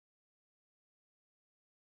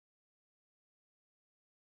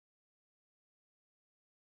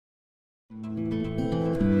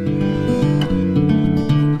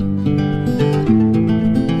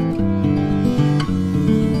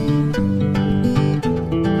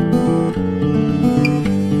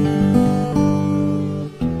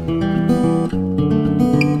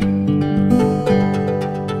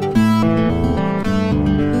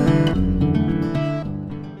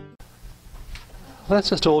Let's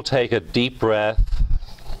just all take a deep breath,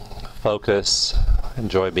 focus,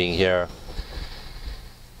 enjoy being here.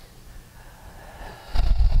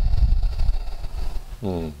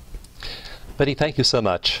 Betty, thank you so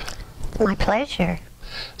much. My pleasure.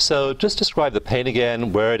 So just describe the pain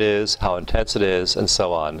again, where it is, how intense it is, and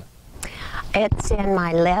so on. It's in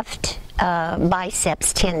my left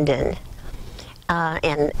biceps tendon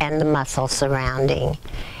and the muscle surrounding.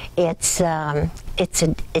 It's a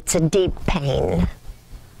deep pain,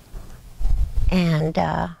 and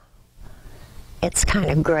it's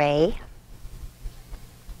kind of gray,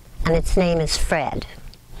 and its name is Fred.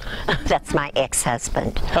 That's my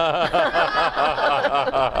ex-husband.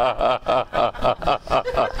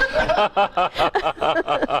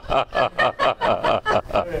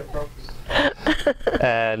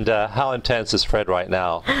 And how intense is Fred right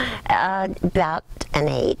now? About an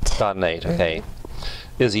 8. About an 8, okay.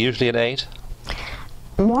 Is he usually an 8?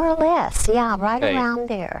 More or less, yeah, right Okay. around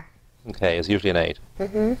there. Okay, it's usually an 8.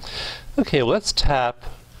 Okay, well, let's tap,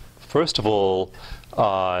 first of all,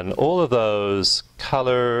 on all of those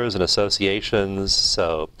colors and associations.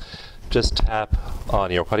 So just tap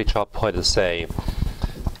on your karate chop point and say,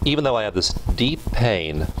 even though I have this deep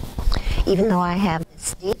pain Even though I have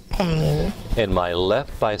this deep pain in my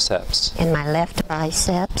left biceps, in my left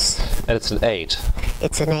biceps, and it's an 8,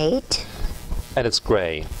 it's an 8, and it's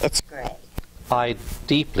gray, it's gray. I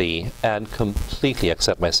deeply and completely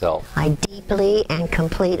accept myself I deeply and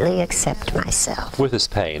completely accept myself with this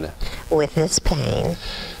pain. with this pain.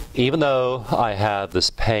 Even though I have this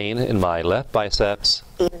pain in my left biceps,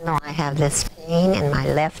 Even though I have this pain in my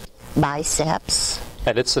left biceps,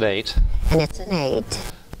 and it's an 8, and it's an 8,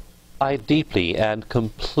 I deeply and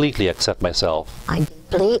completely accept myself. I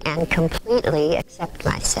deeply and completely accept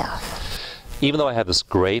myself. Even though I have this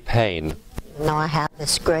gray pain, Even though I have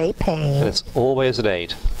this gray and pain, it's always an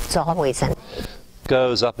 8, it's always an 8.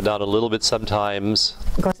 goes up and down a little bit sometimes,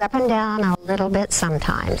 It goes up and down a little bit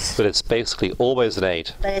sometimes, but it's basically always an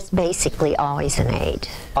 8, but it's basically always an 8.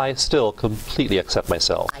 I still completely accept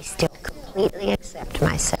myself. I still completely accept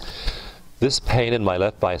myself. This pain in my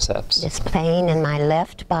left biceps, This pain in my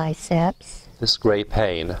left biceps, this gray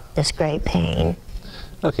pain, this great pain,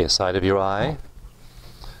 okay, side of your eye,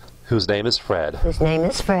 whose name is Fred, whose name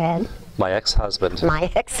is Fred, my ex-husband, my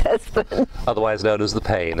ex-husband, otherwise known as the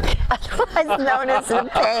pain. otherwise known as the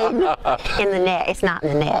pain in the neck. It's not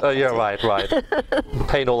in the neck. Oh, yeah, right.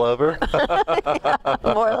 Pain all over?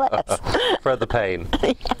 More or less. Fred the pain.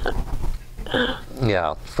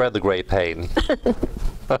 Yeah, Fred the gray pain.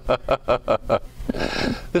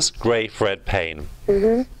 This gray Fred pain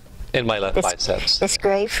in my left biceps. This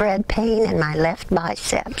gray Fred pain in my left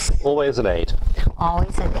biceps. Always an 8.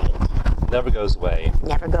 Always an 8. Never goes away.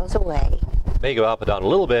 Never goes away. May go up and down a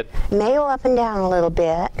little bit, May go up and down a little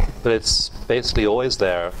bit, but it's basically always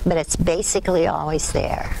there. but it's basically always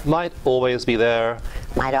there. Might always be there.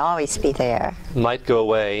 Might always be there. Might go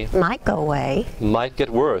away. Might go away. Might get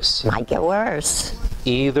worse. Might get worse.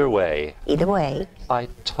 Either way, Either way, I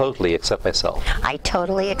totally accept myself. I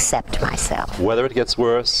totally accept myself. Whether it gets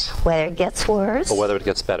worse Whether it gets worse or whether it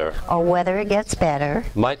gets better. or whether it gets better,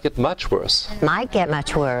 Might get much worse. might get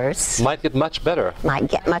much worse, Might get much better. might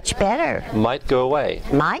get much better, Might go away.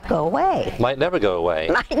 might go away, Might never go away.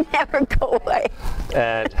 might never go away.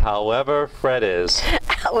 And however Fred is,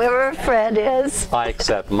 However Fred is, I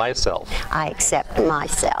accept myself I accept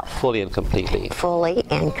myself fully and completely fully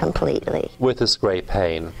and completely with this gray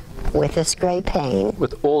pain, with this great pain,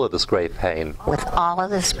 with all of this gray pain. with all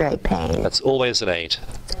of this great pain. That's always an 8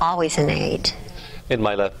 It's always an 8 in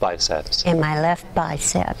my left biceps. in my left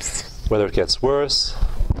biceps. Whether it gets worse,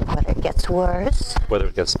 Whether it gets worse, whether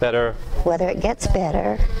it gets better, whether it gets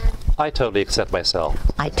better, I totally accept myself.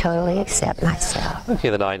 I totally accept myself. Okay,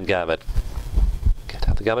 the 9 gamut. Get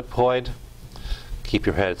out the gamut point. Keep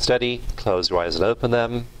your head steady. Close your eyes and open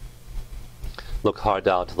them. Look hard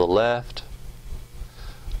down to the left.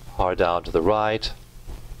 Hard down to the right.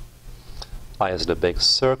 Eyes in a big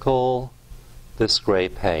circle. This gray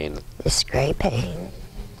pain. This great pain,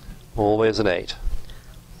 Always an 8.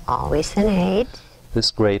 always an 8.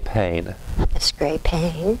 This gray pain. This great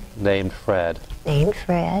pain, Named Fred. named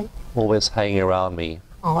Fred, Always hanging around me.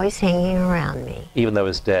 always hanging around me, Even though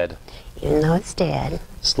it's dead. even though it's dead.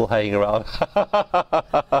 Still hanging around.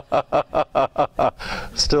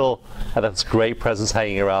 Still had this great presence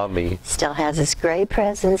hanging around me. Still has this great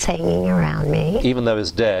presence hanging around me, Even though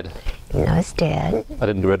it's dead, even though it's dead. I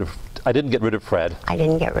didn't get rid of Fred. I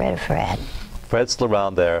didn't get rid of Fred. Fred's still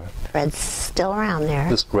around there. Fred's still around there.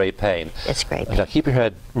 This great pain. This great Now pain. keep your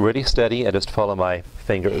head really steady and just follow my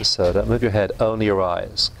fingers. So don't move your head, only your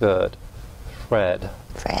eyes. Good. Fred.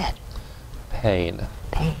 Fred. pain.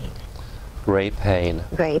 Pain. Great pain.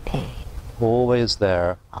 Great pain. Always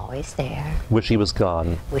there. Always there. Wish he was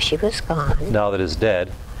gone. Wish he was gone. Now that he's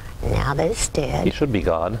dead, Now that it's he dead, should be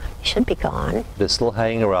gone. he should be gone. But it's still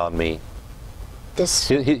hanging around me. This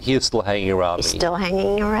He is still hanging around is me still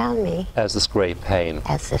hanging around me as this great pain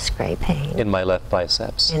as this great pain in my left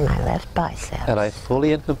biceps. in my left biceps. And I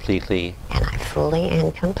fully and completely And I fully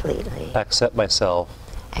and completely accept myself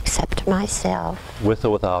accept myself with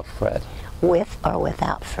or without Fred. with or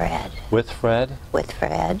without Fred. With Fred, With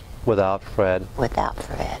Fred, without Fred, without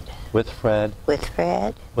Fred. with Fred, With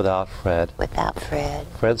Fred, without Fred. without Fred.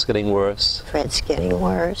 Fred's getting worse. Fred's getting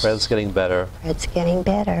worse. Fred's getting better. Fred's getting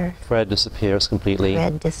better. Fred disappears completely.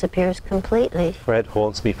 Fred disappears completely. Fred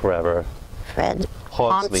haunts me forever. Fred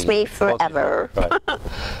haunts me forever. Right.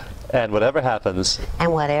 And whatever happens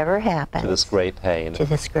And whatever happens to this great pain, to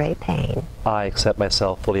this great pain, I accept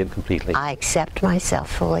myself fully and completely. I accept myself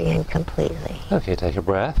fully and completely. Okay, take a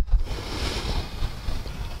breath.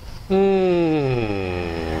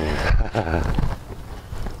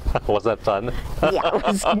 Was that fun? Yeah, it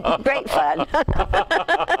was great fun.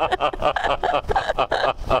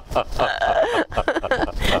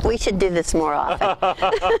 We should do this more often.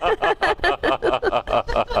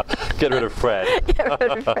 Get rid of Fred. Get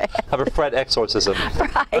rid of Fred. Have a Fred exorcism.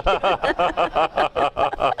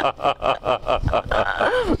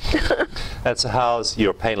 And so how's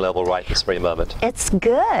your pain level right this very moment? It's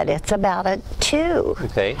good. It's about a 2.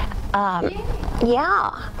 Okay.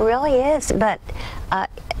 Yeah, really is. But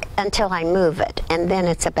until I move it, and then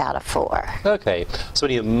it's about a 4. Okay. So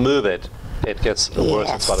when you move it, it gets worse.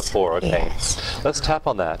 It's about a 4. Okay. Yes. Let's tap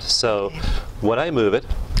on that. So when I move it,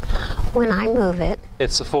 When I move it,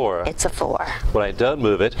 it's a 4. it's a 4. When I don't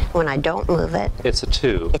move it, When I don't move it, it's a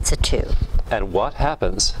 2. it's a 2. And what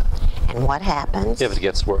happens And what happens if it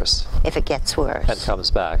gets worse if it gets worse? and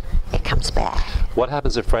comes back? It comes back. What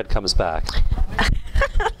happens if Fred comes back?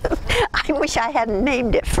 I wish I hadn't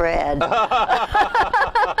named it Fred.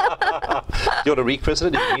 You want to rechristen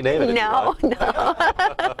it and rename it? if you No, want? no.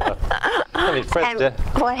 I mean, Fred's And dead.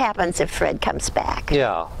 what happens if Fred comes back?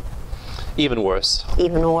 Yeah. Even worse.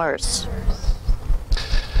 Even worse.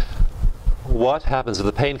 What happens if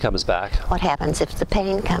the pain comes back? What happens if the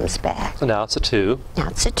pain comes back? So now it's a 2. Now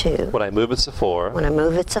it's a 2. When I move, it's a 4. When I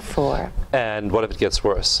move, it's a 4. And what if it gets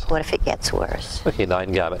worse? What if it gets worse? Okay,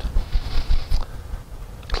 9 gamut.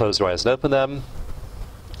 Close your eyes and open them.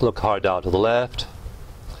 Look hard down to the left.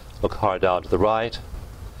 Look hard down to the right.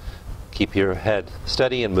 Keep your head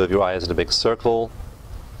steady and move your eyes in a big circle.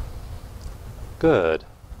 Good.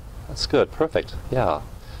 That's good. Perfect. Yeah.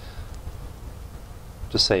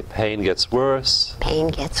 Just say pain gets worse. Pain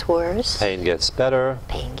gets worse. Pain gets better.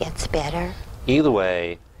 Pain gets better. Either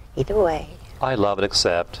way, Either way, I love and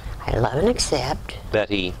accept I love and accept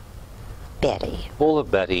Betty, Betty, all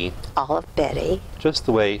of Betty, all of Betty, just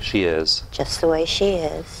the way she is. just the way she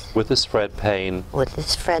is, With this Fred pain, with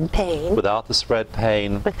this Fred pain, without this Fred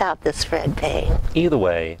pain. without this Fred pain. Either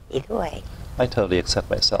way, Either way, I totally accept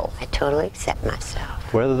myself. I totally accept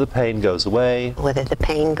myself. Whether the pain goes away Whether the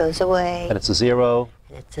pain goes away and it's a 0,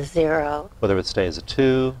 and it's a 0, whether it stays a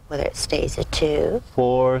 2, whether it stays a 2,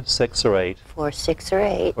 4, 6, or 8, 4, 6, or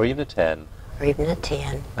 8, or even a 10, or even a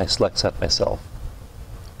 10, I still accept myself.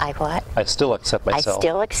 I what? I still accept myself. I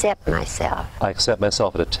still accept myself. I accept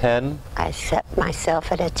myself at a 10. I accept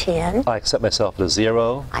myself at a 10. I accept myself at a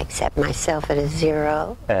 0, I accept myself at a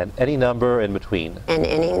 0, and any number in between. and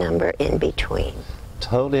any number in between.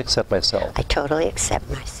 Totally accept myself. I totally accept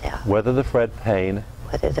myself. Whether the Fred pain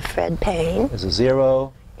Whether the Fred pain is a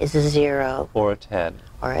 0 is a 0 or a 10.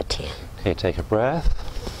 or a 10. Okay, take a breath.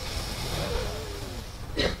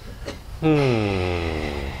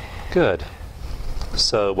 Good.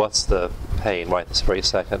 So what's the pain right this very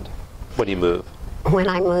second when you move? When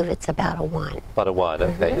I move, it's about a 1. About a 1.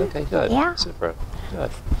 Okay, okay, good. Yeah. Super.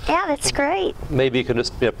 Good. Yeah, that's great. Maybe you can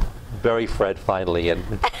just bury Fred finally and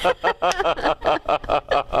doesn't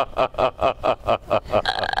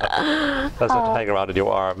have to hang around in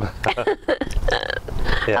your arm.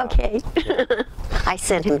 Yeah. Okay. I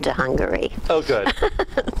sent him to Hungary. Oh, good.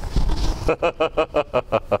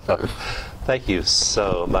 Thank you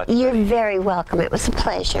so much. You're very welcome. It was a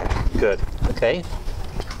pleasure. Good. Okay.